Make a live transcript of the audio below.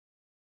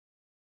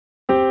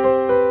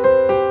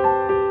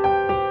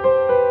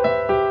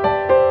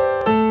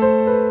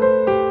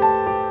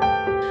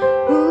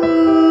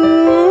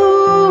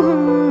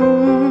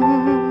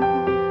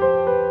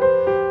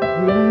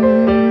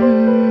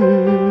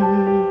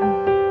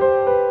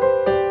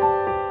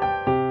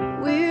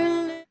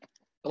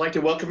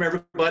like to welcome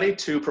everybody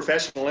to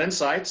Professional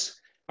Insights.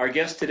 Our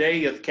guest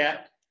today is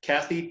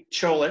Cathy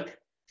Ciolek,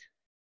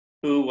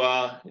 who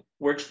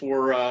works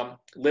for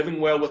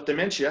Living Well with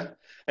Dementia.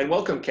 And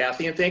welcome,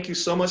 Cathy, and thank you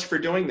so much for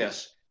doing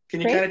this.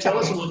 Can you kind of tell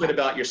us a little bit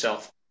about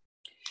yourself?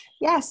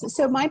 Yes,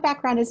 so my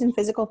background is in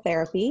physical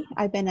therapy.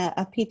 I've been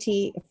a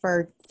PT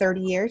for 30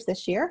 years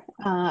this year,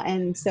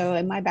 and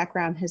my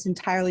background has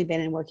entirely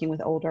been in working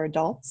with older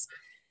adults.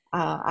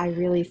 I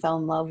really fell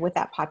in love with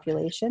that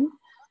population.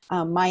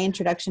 My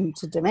introduction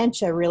to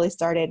dementia really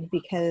started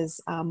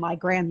because my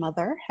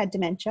grandmother had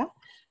dementia,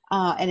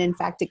 and in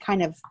fact, it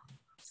kind of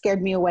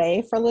scared me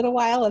away for a little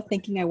while of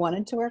thinking I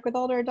wanted to work with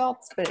older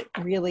adults, but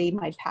really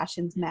my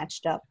passions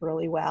matched up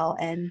really well,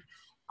 and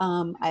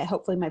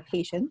hopefully my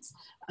patience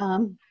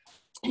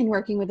in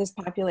working with this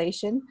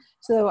population.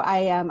 So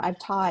I've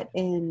taught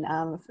in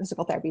a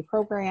physical therapy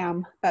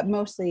program, but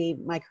mostly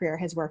my career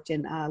has worked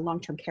in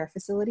long-term care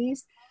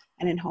facilities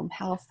and in home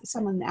health,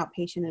 some in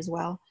outpatient as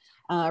well.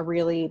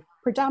 Really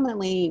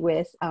predominantly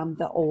with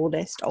the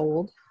oldest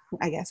old,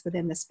 I guess,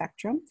 within the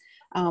spectrum,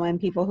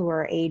 and people who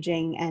are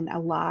aging, and a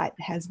lot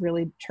has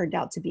really turned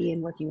out to be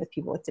in working with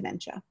people with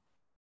dementia.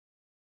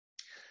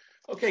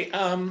 Okay,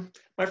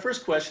 my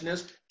first question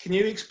is, can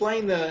you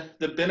explain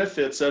the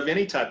benefits of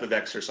any type of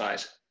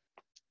exercise?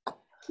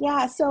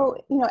 Yeah,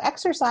 so,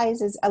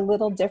 exercise is a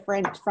little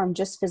different from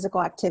just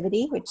physical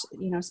activity, which,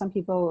 some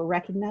people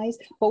recognize.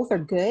 Both are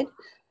good,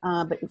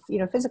 but,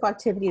 physical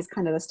activity is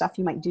kind of the stuff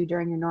you might do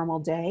during your normal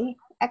day.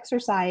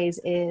 Exercise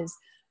is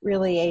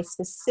really a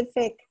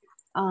specific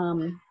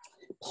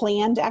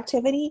planned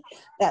activity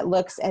that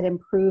looks at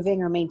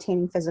improving or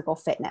maintaining physical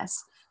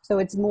fitness. So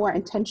it's more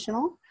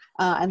intentional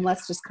and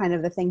less just kind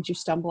of the things you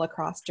stumble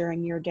across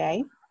during your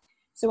day.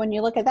 So when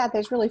you look at that,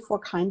 there's really 4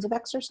 kinds of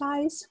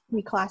exercise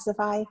we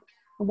classify.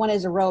 One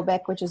is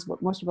aerobic, which is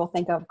what most people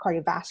think of,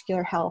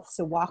 cardiovascular health,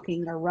 so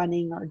walking or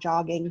running or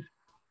jogging,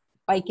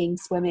 biking,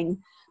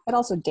 swimming, but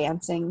also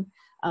dancing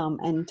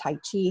and Tai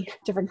Chi.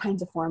 Different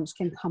kinds of forms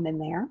can come in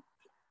there.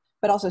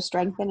 But also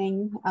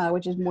strengthening,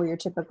 which is more your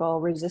typical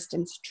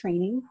resistance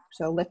training,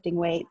 so lifting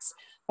weights,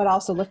 but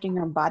also lifting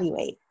your own body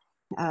weight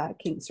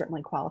can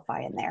certainly qualify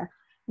in there.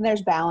 And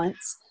there's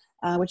balance,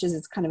 which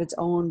is kind of its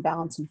own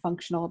balance and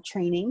functional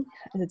training,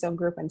 and its own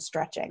group, and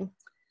stretching.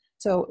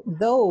 So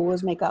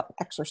those make up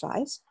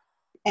exercise,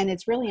 and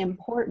it's really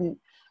important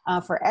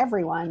for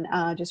everyone,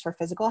 just for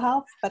physical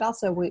health, but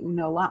also we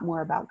know a lot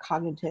more about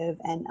cognitive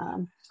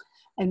and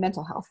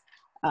mental health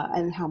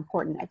and how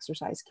important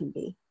exercise can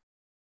be.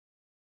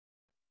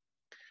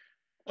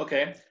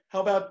 Okay, how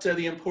about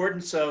the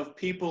importance of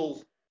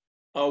people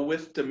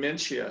with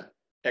dementia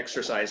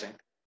exercising?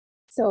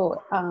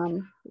 So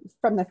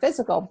from the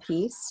physical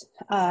piece,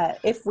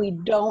 if we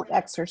don't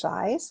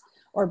exercise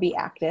or be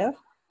active,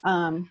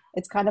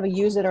 it's kind of a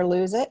use it or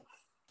lose it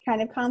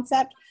kind of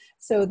concept.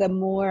 So the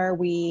more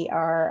we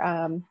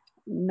are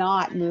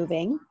not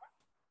moving,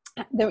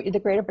 the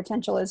greater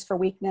potential is for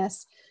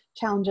weakness,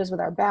 challenges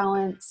with our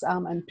balance,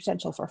 and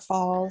potential for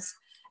falls,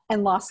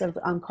 and loss of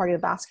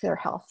cardiovascular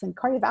health. And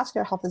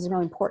cardiovascular health is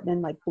really important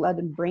in like blood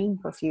and brain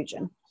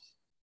perfusion,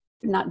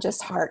 not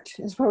just heart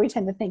is where we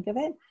tend to think of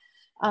it.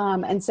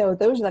 And so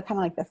those are the kind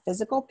of like the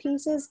physical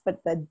pieces, but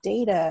the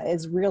data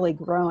is really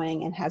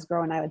growing and has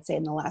grown, I would say,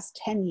 in the last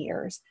 10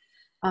 years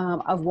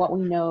of what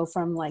we know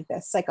from like the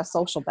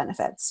psychosocial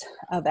benefits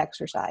of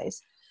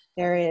exercise.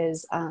 There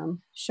is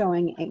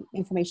showing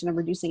information of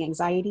reducing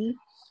anxiety,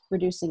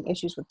 reducing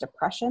issues with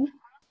depression.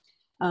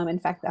 In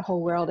fact, the whole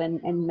world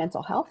in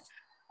mental health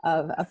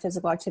of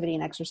physical activity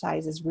and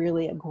exercise is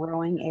really a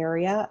growing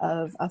area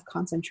of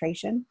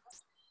concentration.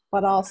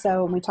 But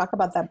also, when we talk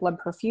about that blood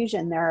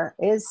perfusion, there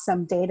is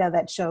some data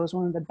that shows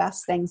one of the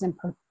best things in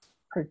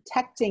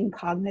protecting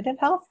cognitive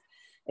health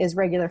is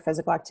regular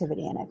physical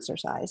activity and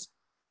exercise,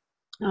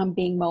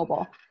 being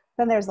mobile.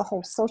 Then there's the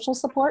whole social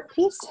support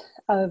piece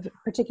of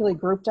particularly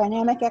group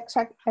dynamic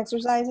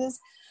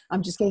exercises,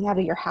 just getting out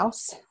of your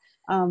house,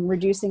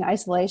 reducing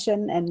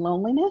isolation and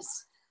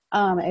loneliness,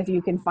 if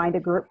you can find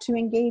a group to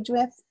engage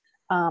with.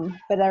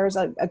 But there's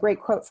a great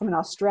quote from an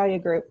Australia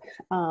group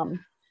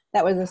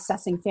that was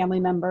assessing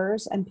family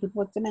members and people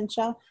with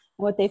dementia. And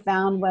what they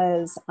found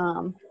was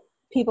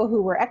people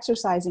who were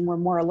exercising were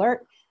more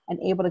alert and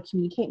able to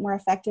communicate more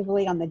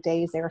effectively on the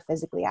days they were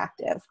physically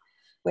active,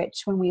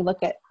 which when we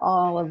look at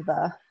all of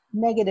the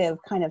negative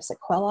kind of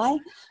sequelae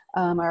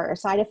or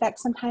side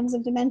effects sometimes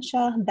of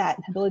dementia, that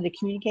ability to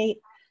communicate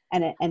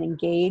and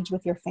engage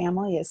with your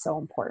family is so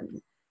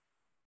important.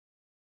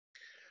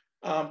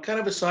 Kind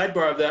of a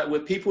sidebar of that,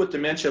 with people with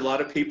dementia, a lot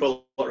of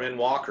people are in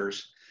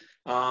walkers.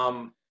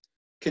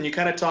 Can you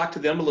kind of talk to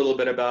them a little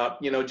bit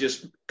about,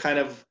 just kind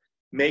of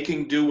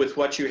making do with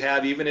what you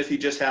have, even if you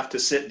just have to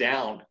sit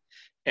down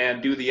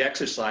and do the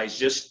exercise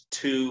just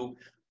to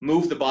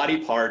move the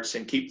body parts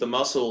and keep the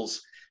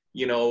muscles,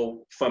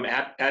 from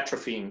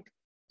atrophying?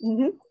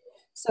 Mm-hmm.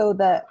 So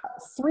the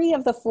 3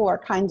 of the 4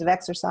 kinds of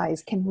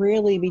exercise can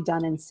really be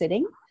done in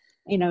sitting.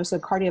 So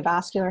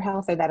cardiovascular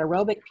health, or that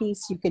aerobic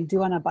piece you can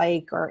do on a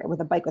bike or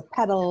with a bike with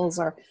pedals,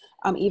 or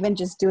even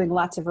just doing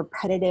lots of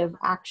repetitive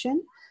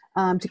action.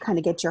 to kind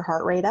of get your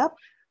heart rate up.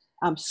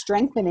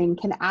 Strengthening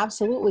can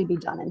absolutely be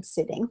done in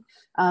sitting,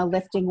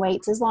 lifting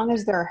weights as long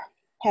as they're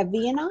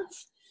heavy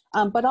enough.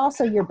 But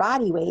also your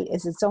body weight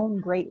is its own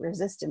great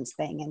resistance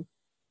thing.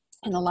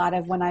 And a lot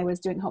of when I was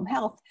doing home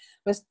health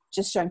was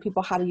just showing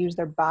people how to use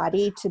their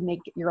body to make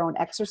your own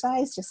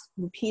exercise. Just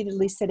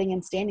repeatedly sitting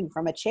and standing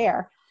from a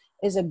chair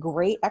is a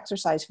great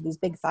exercise for these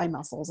big thigh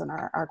muscles and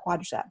our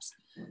quadriceps.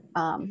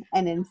 And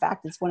in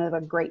fact, it's one of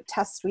the great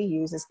tests we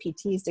use as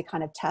PTs to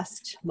kind of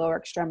test lower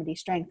extremity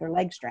strength or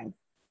leg strength.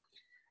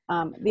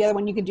 The other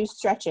one, you can do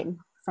stretching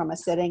from a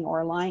sitting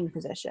or a lying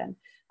position.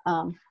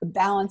 The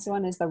balance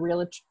one is the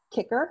real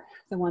kicker,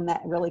 the one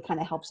that really kind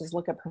of helps us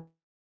look at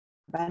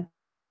preventing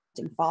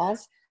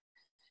falls.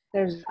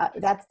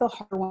 That's the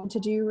hard one to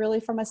do really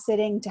from a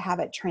sitting, to have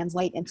it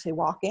translate into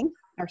walking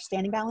or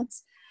standing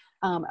balance.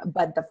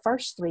 But the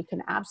first three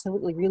can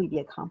absolutely really be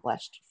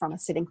accomplished from a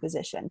sitting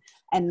position.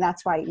 And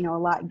that's why, you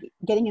know,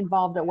 getting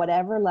involved at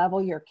whatever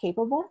level you're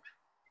capable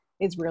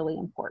is really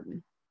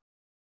important.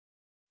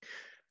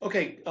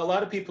 Okay, a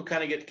lot of people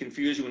kind of get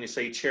confused when you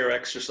say chair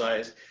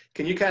exercise.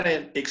 Can you kind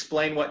of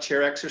explain what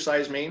chair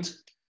exercise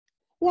means?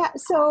 Yeah,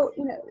 so,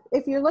 you know,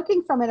 if you're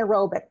looking from an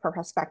aerobic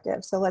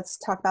perspective, so let's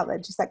talk about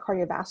just that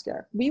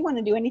cardiovascular. We want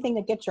to do anything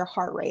that gets your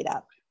heart rate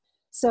up.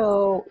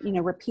 So, you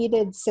know,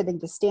 repeated sitting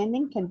to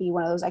standing can be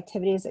one of those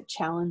activities that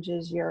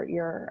challenges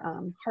your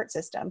heart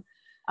system.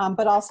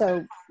 But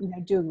also, you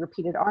know, doing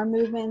repeated arm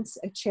movements,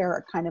 a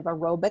chair kind of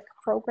aerobic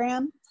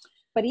program.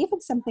 But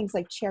even some things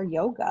like chair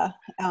yoga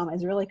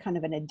is really kind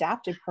of an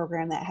adaptive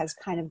program that has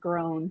kind of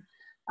grown.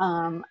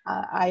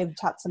 I've been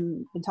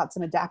taught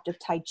some adaptive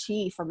Tai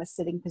Chi from a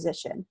sitting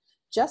position,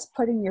 just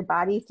putting your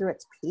body through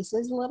its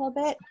paces a little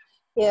bit.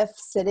 If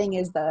sitting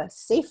is the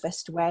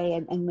safest way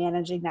and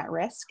managing that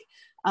risk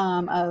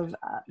of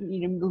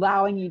you know,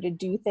 allowing you to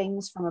do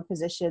things from a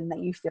position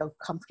that you feel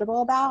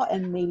comfortable about,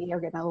 and maybe are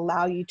going to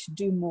allow you to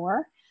do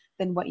more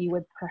than what you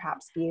would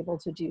perhaps be able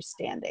to do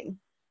standing.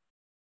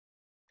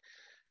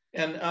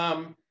 And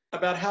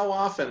about how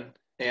often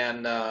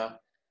and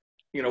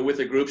you know, with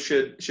a group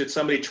should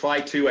somebody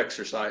try to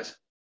exercise?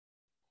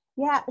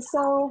 Yeah,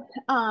 so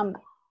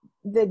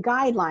the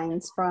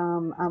guidelines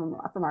from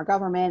our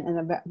government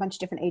and a bunch of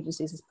different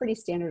agencies is pretty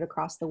standard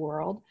across the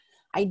world.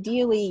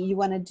 Ideally, you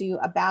want to do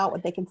about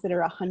what they consider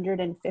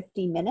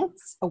 150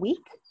 minutes a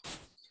week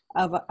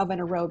of an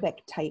aerobic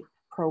type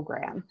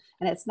program.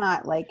 And it's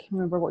not like,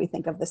 remember what we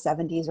think of the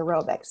 70s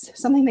aerobics,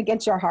 something that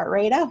gets your heart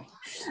rate up.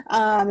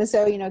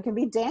 So, you know, it can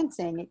be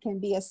dancing, it can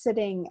be a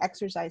sitting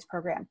exercise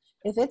program.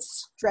 If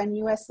it's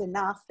strenuous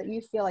enough that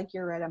you feel like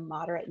you're at a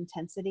moderate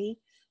intensity,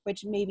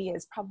 which maybe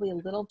is probably a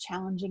little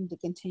challenging to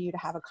continue to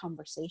have a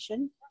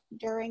conversation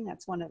during,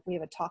 we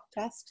have a talk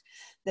test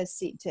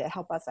to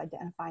help us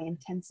identify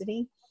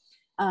intensity.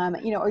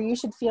 You know, or you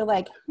should feel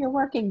like you're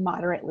working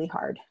moderately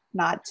hard,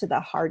 not to the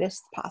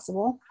hardest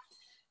possible.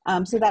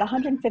 So that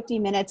 150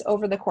 minutes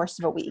over the course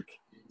of a week.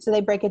 So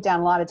they break it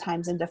down a lot of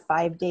times into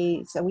 5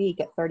 days a week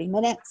at 30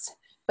 minutes,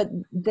 but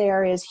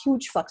there is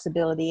huge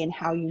flexibility in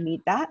how you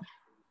meet that.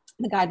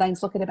 The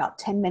guidelines look at about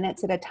 10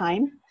 minutes at a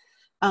time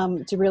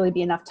to really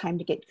be enough time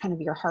to get kind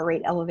of your heart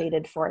rate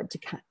elevated for it to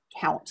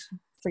count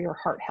for your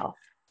heart health.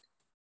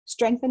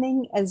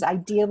 Strengthening is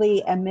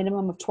ideally a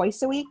minimum of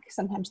twice a week,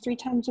 sometimes 3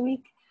 times a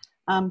week.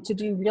 To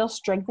do real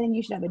strengthening,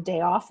 you should have a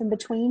day off in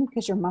between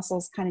because your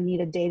muscles kind of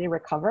need a day to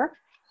recover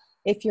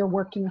if you're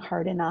working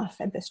hard enough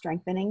at the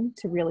strengthening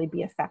to really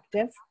be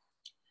effective.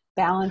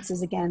 Balance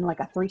is, again,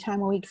 like a 3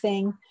 time a week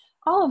thing.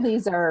 All of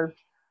these are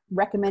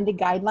recommended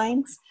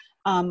guidelines.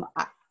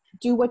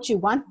 Do what you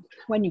want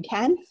when you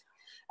can.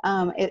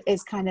 It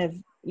is kind of,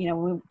 you know,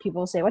 when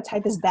people say, what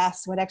type is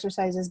best? What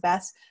exercise is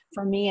best?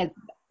 For me,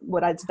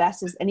 what's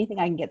best is anything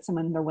I can get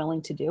someone they're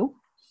willing to do.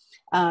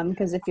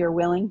 Because if you're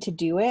willing to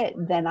do it,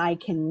 then I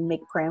can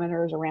make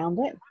parameters around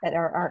it that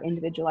are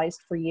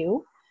individualized for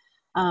you.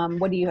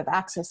 What do you have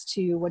access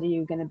to? What are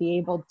you going to be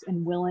able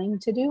and willing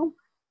to do?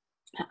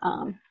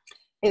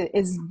 It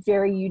is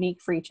very unique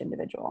for each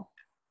individual.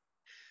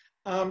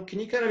 Can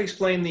you kind of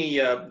explain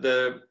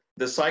the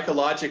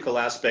psychological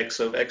aspects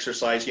of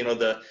exercise? You know,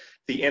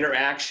 the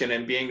interaction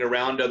and being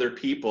around other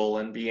people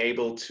and be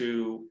able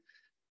to,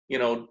 you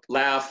know,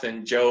 laugh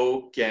and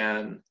joke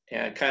and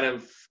kind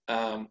of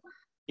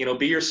you know,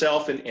 be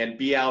yourself and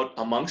be out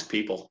amongst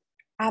people.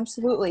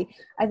 Absolutely.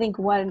 I think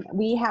when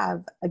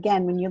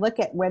you look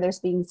at where there's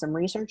being some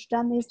research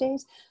done these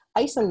days,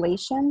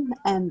 isolation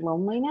and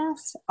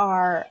loneliness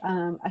are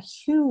a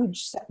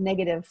huge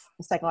negative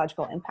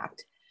psychological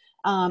impact.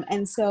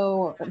 And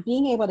so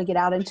being able to get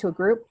out into a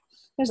group,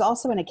 there's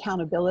also an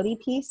accountability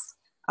piece.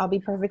 I'll be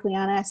perfectly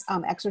honest,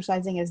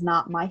 exercising is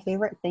not my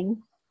favorite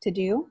thing to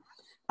do.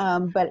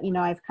 But, you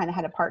know, I've kind of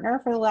had a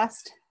partner for the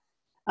last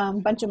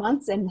bunch of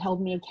months and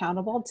held me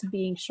accountable to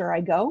being sure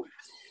I go.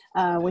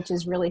 Which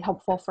is really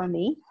helpful for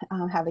me,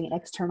 having an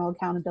external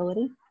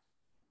accountability.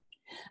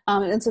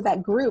 And so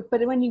that group,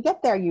 but when you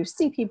get there, you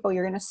see people,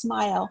 you're going to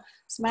smile.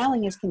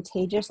 Smiling is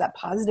contagious. That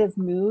positive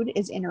mood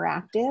is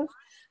interactive.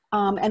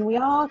 And we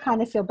all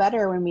kind of feel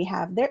better when we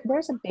have,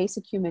 there's a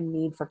basic human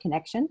need for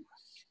connection,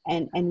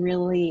 and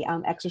really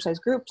exercise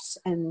groups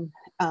and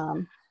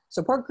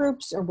support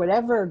groups or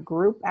whatever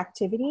group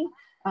activity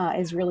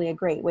is really a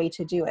great way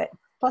to do it.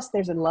 Plus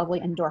there's a lovely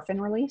endorphin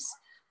release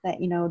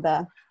that, you know,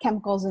 the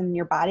chemicals in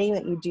your body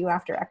that you do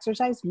after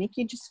exercise make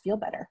you just feel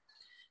better.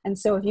 And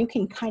so if you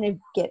can kind of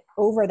get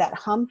over that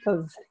hump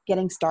of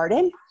getting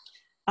started,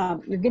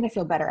 you're going to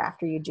feel better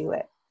after you do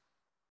it.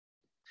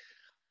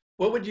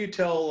 What would you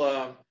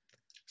tell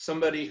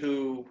somebody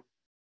who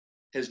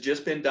has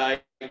just been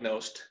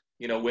diagnosed,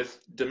 you know, with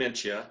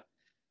dementia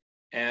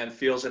and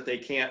feels that they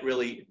can't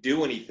really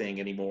do anything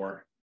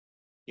anymore?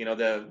 You know,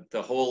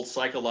 the whole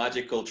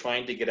psychological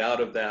trying to get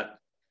out of that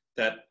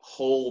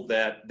hole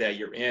that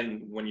you're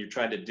in when you're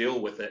trying to deal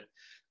with it.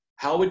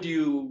 How would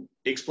you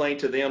explain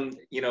to them,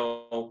 you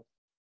know,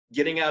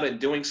 getting out and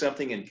doing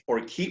something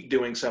or keep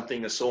doing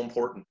something is so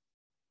important?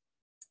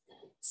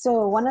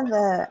 So one of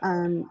the,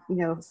 you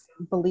know,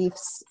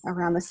 beliefs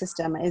around the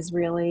system is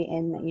really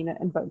in, you know,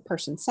 in both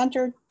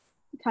person-centered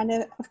kind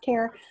of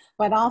care,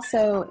 but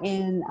also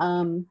in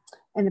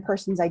the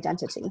person's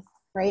identity,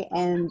 right?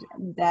 And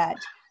that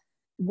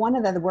one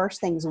of the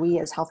worst things we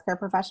as healthcare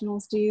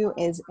professionals do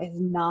is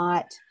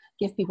not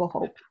give people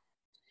hope.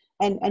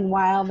 And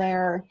while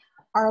there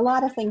are a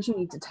lot of things you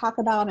need to talk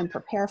about and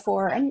prepare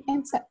for, and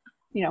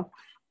you know,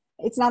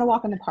 it's not a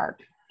walk in the park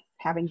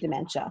having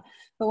dementia.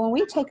 But when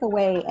we take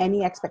away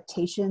any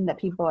expectation that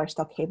people are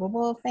still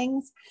capable of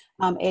things,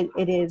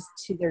 it is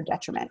to their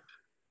detriment.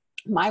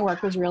 My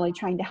work was really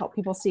trying to help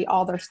people see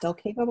all they're still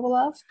capable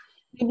of.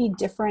 Maybe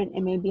different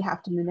and maybe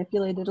have to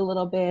manipulate it a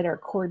little bit or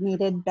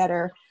coordinate it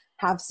better,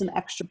 have some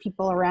extra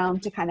people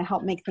around to kind of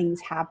help make things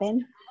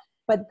happen.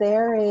 But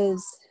there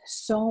is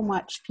so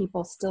much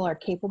people still are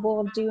capable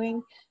of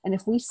doing. And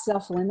if we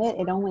self-limit,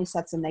 it only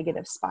sets a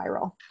negative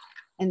spiral.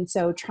 And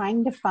so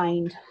trying to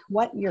find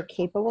what you're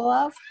capable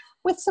of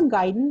with some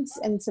guidance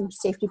and some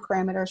safety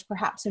parameters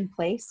perhaps in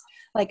place.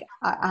 Like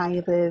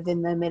I live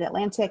in the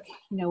mid-Atlantic,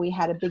 you know, we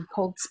had a big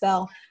cold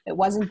spell. It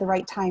wasn't the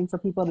right time for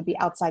people to be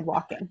outside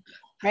walking,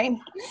 right?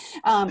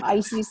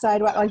 Icy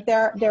sidewalk, like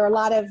there are a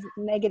lot of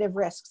negative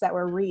risks that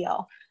were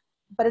real.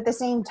 But at the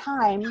same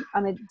time,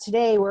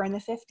 today we're in the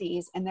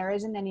 50s and there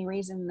isn't any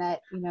reason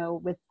that, you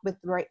know, with the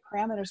right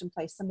parameters in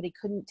place, somebody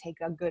couldn't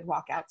take a good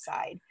walk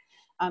outside.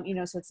 You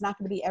know, so it's not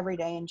going to be every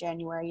day in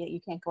January that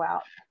you can't go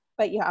out,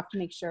 but you have to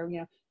make sure, you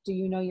know, do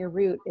you know your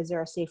route? Is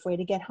there a safe way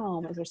to get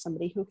home? Is there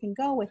somebody who can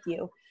go with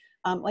you?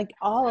 Like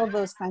all of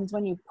those kinds,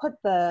 when you put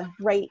the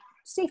right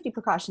safety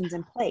precautions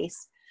in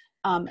place,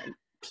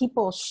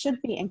 people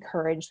should be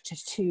encouraged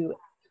to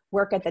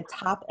work at the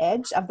top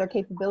edge of their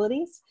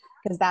capabilities,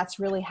 because that's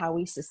really how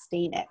we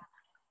sustain it.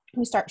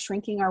 We start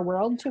shrinking our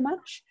world too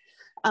much,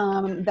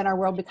 then our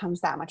world becomes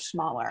that much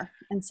smaller.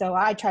 And so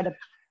I try to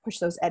push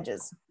those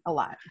edges a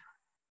lot.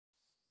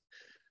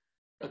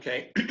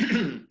 Okay.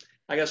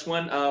 I guess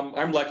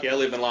I'm lucky. I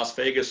live in Las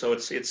Vegas, so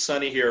it's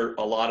sunny here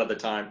a lot of the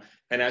time,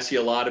 and I see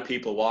a lot of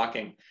people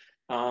walking.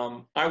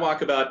 I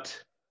walk about,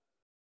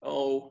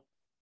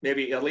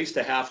 maybe at least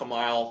a half a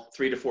mile,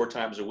 3 to 4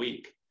 times a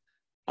week.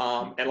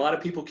 And a lot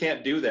of people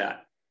can't do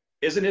that.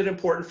 Isn't it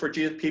important for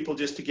people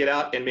just to get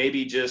out and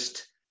maybe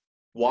just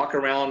walk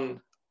down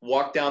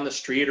the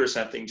street or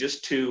something,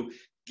 just to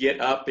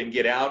get up and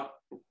get out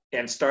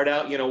and start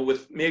out, you know,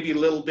 with maybe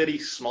little bitty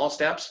small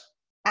steps?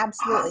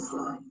 Absolutely.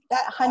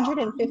 That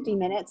 150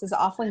 minutes is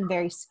often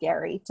very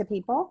scary to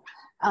people.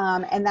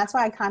 And that's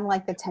why I kind of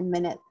like the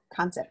 10-minute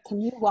concept. Can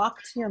you walk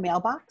to your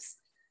mailbox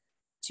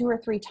 2 or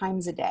 3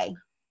 times a day?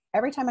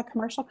 Every time a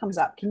commercial comes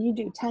up, can you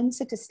do 10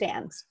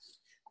 sit-to-stands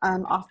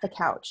off the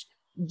couch?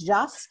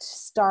 Just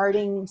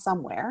starting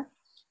somewhere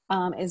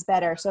is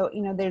better. So,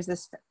 you know, there's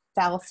this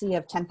fallacy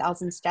of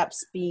 10,000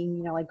 steps being,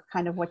 you know, like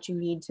kind of what you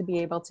need to be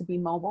able to be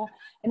mobile.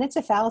 And it's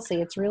a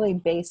fallacy. It's really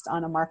based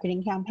on a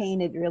marketing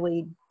campaign. It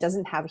really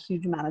doesn't have a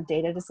huge amount of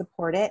data to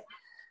support it.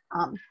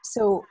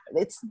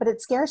 But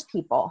it scares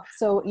people.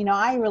 So, you know,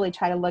 I really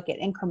try to look at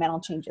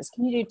incremental changes.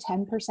 Can you do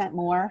 10%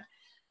 more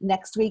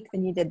next week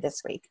than you did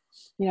this week?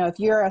 You know, if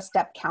you're a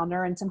step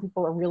counter, and some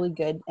people are really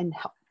good and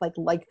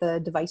like the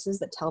devices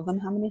that tell them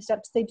how many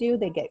steps they do,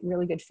 they get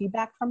really good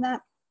feedback from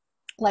that.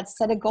 Let's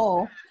set a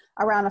goal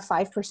around a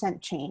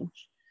 5% change.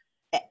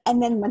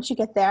 And then once you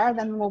get there,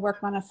 then we'll work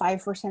on a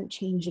 5%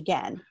 change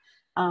again.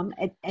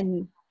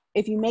 And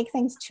if you make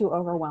things too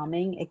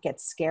overwhelming, it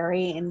gets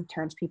scary and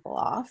turns people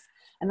off.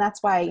 And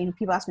that's why, you know,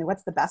 people ask me,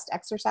 what's the best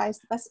exercise?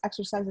 The best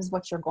exercise is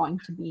what you're going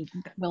to be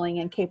willing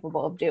and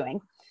capable of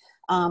doing.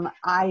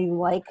 I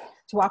like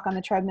to walk on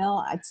the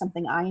treadmill. It's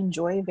something I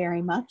enjoy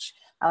very much.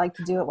 I like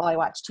to do it while I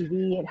watch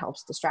TV. It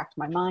helps distract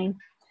my mind.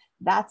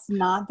 That's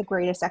not the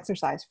greatest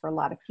exercise for a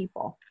lot of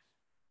people.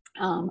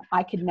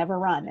 I could never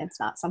run. It's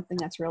not something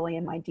that's really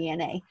in my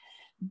DNA,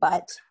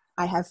 but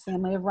I have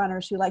family of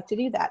runners who like to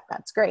do that.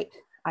 That's great.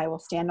 I will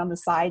stand on the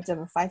sides of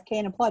a 5K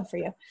and applaud for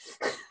you.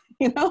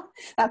 You know,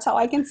 that's how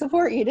I can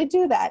support you to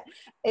do that.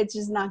 It's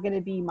just not going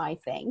to be my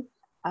thing.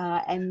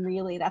 And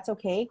really that's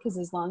okay, because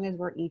as long as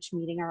we're each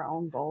meeting our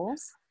own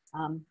goals,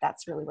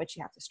 that's really what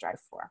you have to strive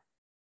for.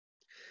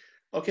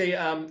 Okay,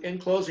 in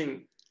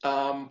closing,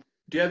 do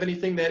you have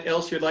anything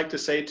else you'd like to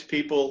say to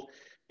people,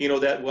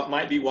 that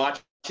might be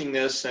watching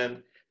this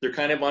and they're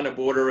kind of on the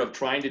border of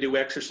trying to do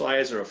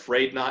exercise or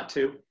afraid not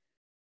to?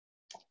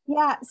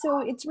 Yeah, so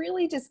it's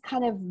really just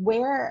kind of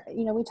where,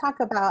 we talk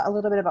about a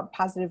little bit about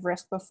positive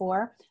risk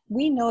before.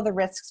 We know the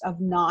risks of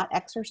not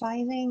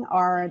exercising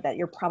are that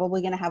you're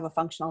probably going to have a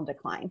functional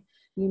decline.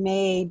 You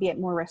may be at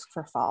more risk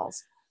for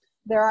falls.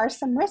 There are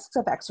some risks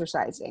of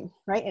exercising,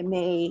 right? It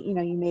may,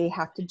 you may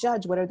have to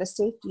judge what are the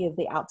safety of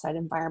the outside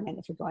environment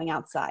if you're going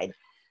outside.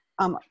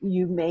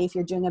 You may, if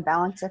you're doing a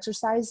balanced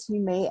exercise, you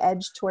may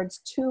edge towards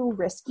too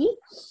risky,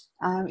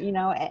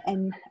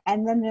 and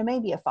then there may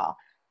be a fall.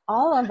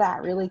 All of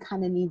that really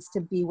kind of needs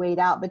to be weighed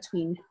out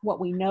between what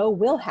we know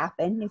will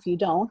happen if you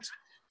don't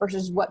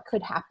versus what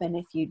could happen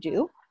if you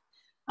do.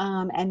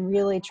 And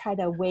really try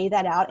to weigh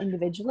that out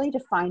individually to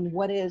find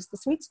what is the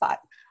sweet spot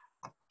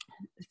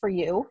for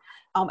you,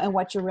 and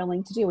what you're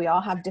willing to do. We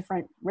all have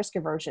different risk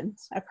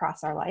aversions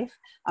across our life.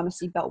 I'm a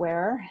seatbelt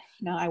wearer.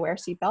 I wear a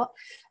seatbelt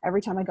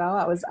every time I go.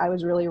 I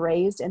was really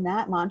raised in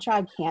that mantra.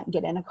 I can't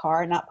get in a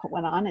car and not put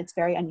one on. It's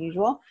very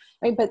unusual,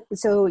 right? But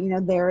so,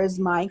 there is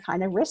my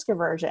kind of risk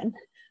aversion.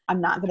 I'm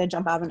not going to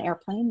jump out of an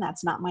airplane.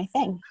 That's not my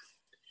thing.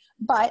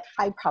 But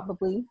I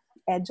probably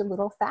edge a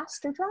little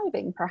faster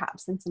driving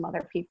perhaps than some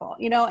other people,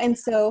 and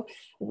so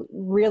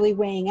really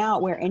weighing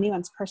out where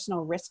anyone's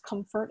personal risk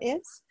comfort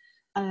is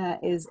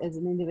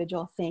an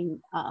individual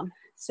thing.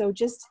 So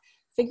just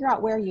figure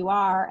out where you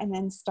are and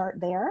then start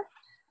there,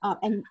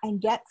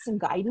 and get some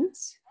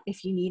guidance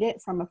if you need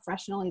it from a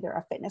professional, either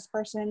a fitness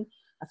person,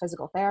 a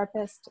physical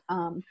therapist,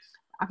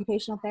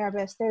 occupational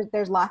therapist.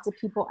 There's lots of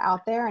people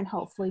out there, and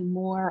hopefully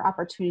more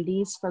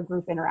opportunities for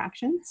group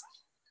interactions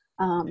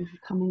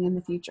coming in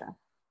the future.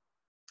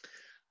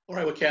 All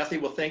right, well, Cathy,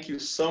 thank you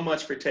so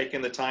much for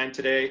taking the time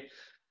today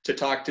to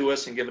talk to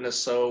us and giving us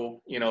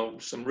some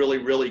really,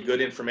 really good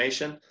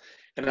information.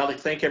 And I'd like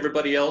to thank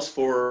everybody else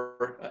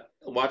for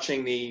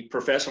watching the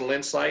Professional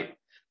Insight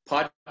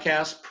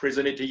podcast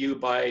presented to you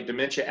by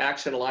Dementia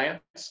Action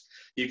Alliance.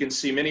 You can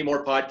see many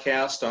more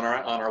podcasts on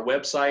our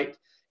website,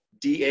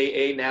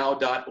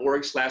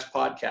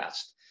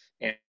 daanow.org/podcast.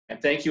 And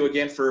thank you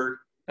again for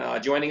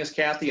joining us,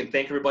 Cathy, and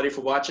thank everybody for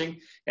watching,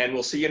 and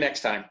we'll see you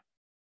next time.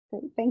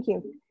 Thank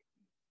you.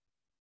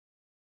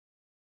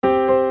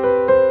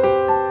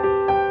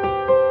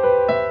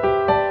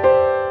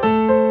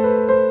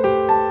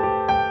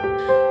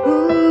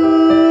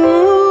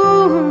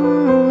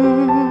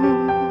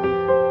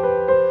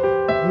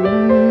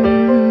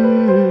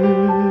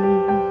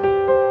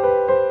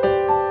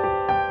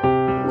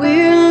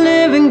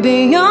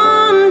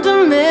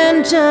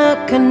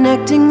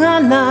 Connecting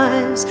our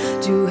lives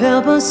to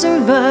help us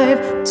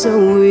survive,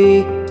 so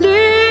we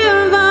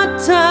live our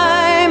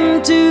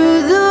time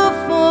to the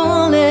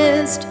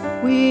fullest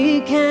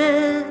we can.